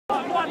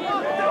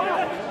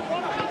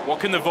What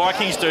can the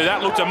Vikings do?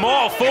 That looked a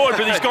mile forward,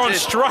 but he's gone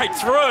straight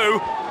through.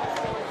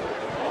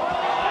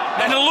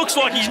 And it looks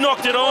like he's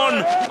knocked it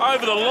on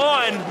over the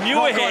line.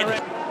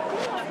 Muirhead.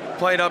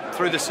 Played up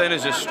through the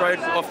centres, just straight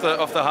off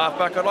the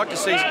halfback. I'd like to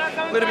see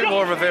a little bit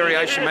more of a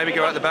variation, maybe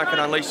go out the back and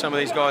unleash some of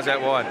these guys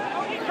out wide.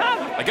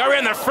 They go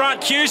around the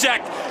front.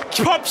 Cusack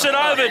pops it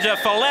over to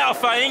Folau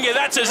Fainga.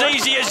 That's as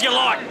easy as you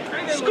like.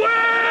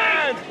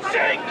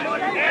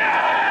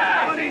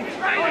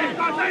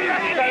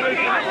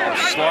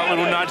 Slight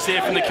little nudge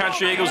there from the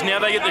Country Eagles. Now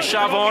they get the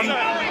shove on.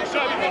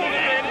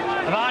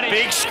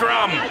 Big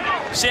scrum.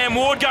 Sam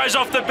Ward goes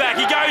off the back.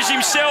 He goes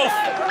himself.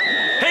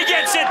 He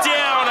gets it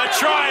down. A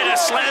try to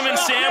slamming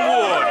Sam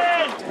Ward.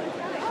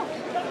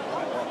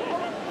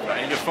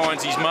 Fainga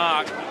finds his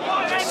mark.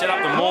 They set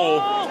up the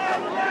maul.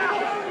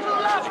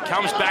 It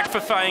comes back for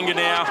Fainga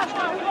now.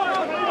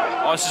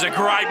 Oh, this is a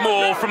great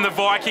maul from the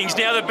Vikings.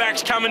 Now the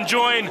backs come and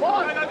join.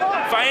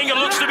 Fainga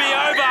looks to be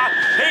over.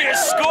 He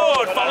has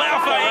scored.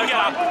 Folau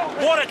Fainga.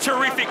 What a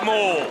terrific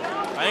maul.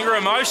 Fainga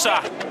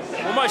Amosa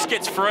almost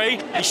gets free.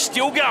 He's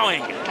still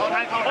going.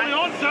 Hold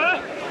on,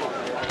 sir.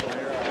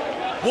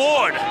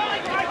 Ward.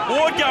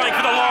 Ward going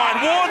for the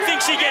line. Ward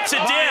thinks he gets it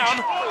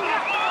down.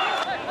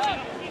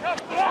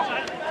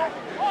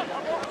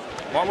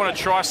 Might want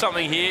to try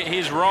something here.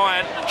 Here's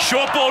Ryan.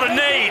 Short ball to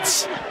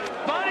Needs.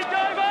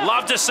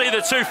 Love to see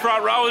the two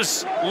front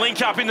rowers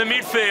link up in the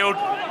midfield.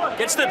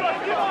 Gets the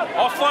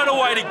offload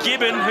away to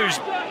Gibbon, who's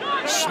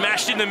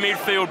smashed in the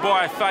midfield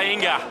by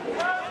Fainga.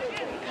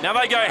 Now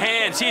they go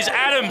hands. Here's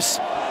Adams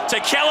to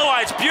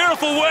Kellaway. It's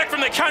beautiful work from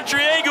the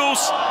Country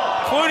Eagles.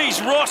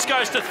 Clooney's Ross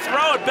goes to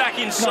throw it back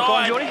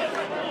inside.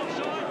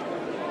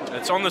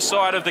 It's on the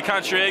side of the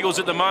Country Eagles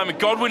at the moment.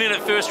 Godwin in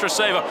at first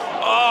receiver.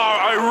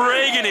 Oh,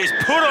 O'Regan is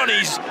put on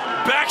his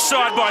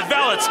backside by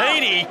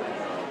Valentini.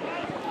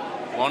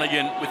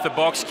 Lonergan with the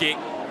box kick.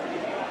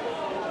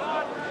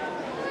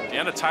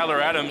 Down to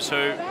Taylor Adams,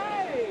 who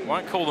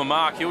won't call the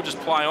mark. He'll just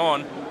play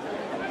on.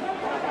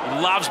 He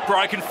loves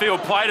broken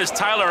field play as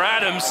Taylor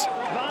Adams.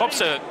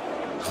 Pops a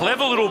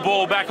clever little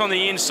ball back on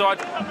the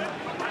inside.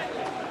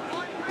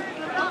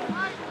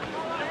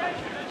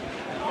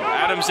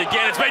 Adams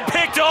again. It's been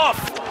picked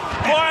off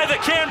by the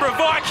Canberra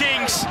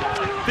Vikings.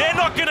 They're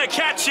not going to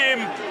catch him.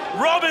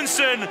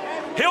 Robinson,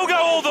 he'll go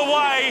all the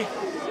way.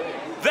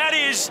 That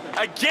is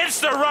against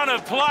the run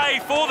of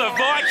play for the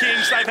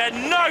Vikings. They've had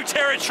no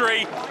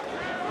territory.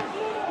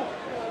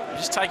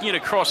 Just taking it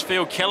across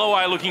field.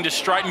 Kellaway looking to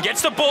straighten.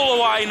 Gets the ball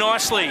away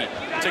nicely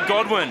to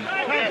Godwin.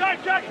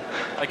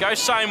 They go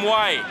same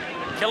way.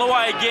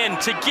 Kellaway again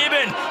to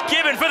Gibbon.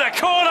 Gibbon for the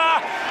corner.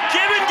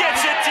 Gibbon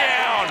gets it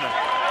down.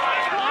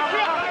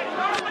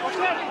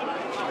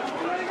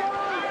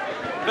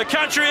 The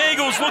Country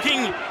Eagles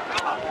looking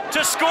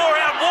to score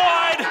out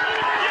wide.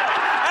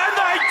 And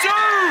they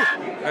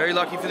do! Very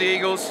lucky for the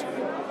Eagles.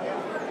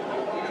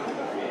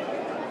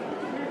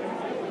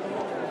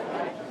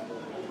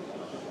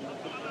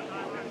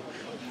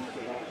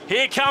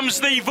 Here comes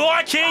the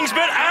Vikings,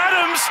 but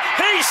Adams,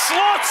 he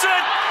slots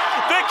it.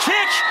 The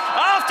kick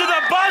after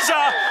the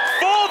buzzer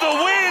for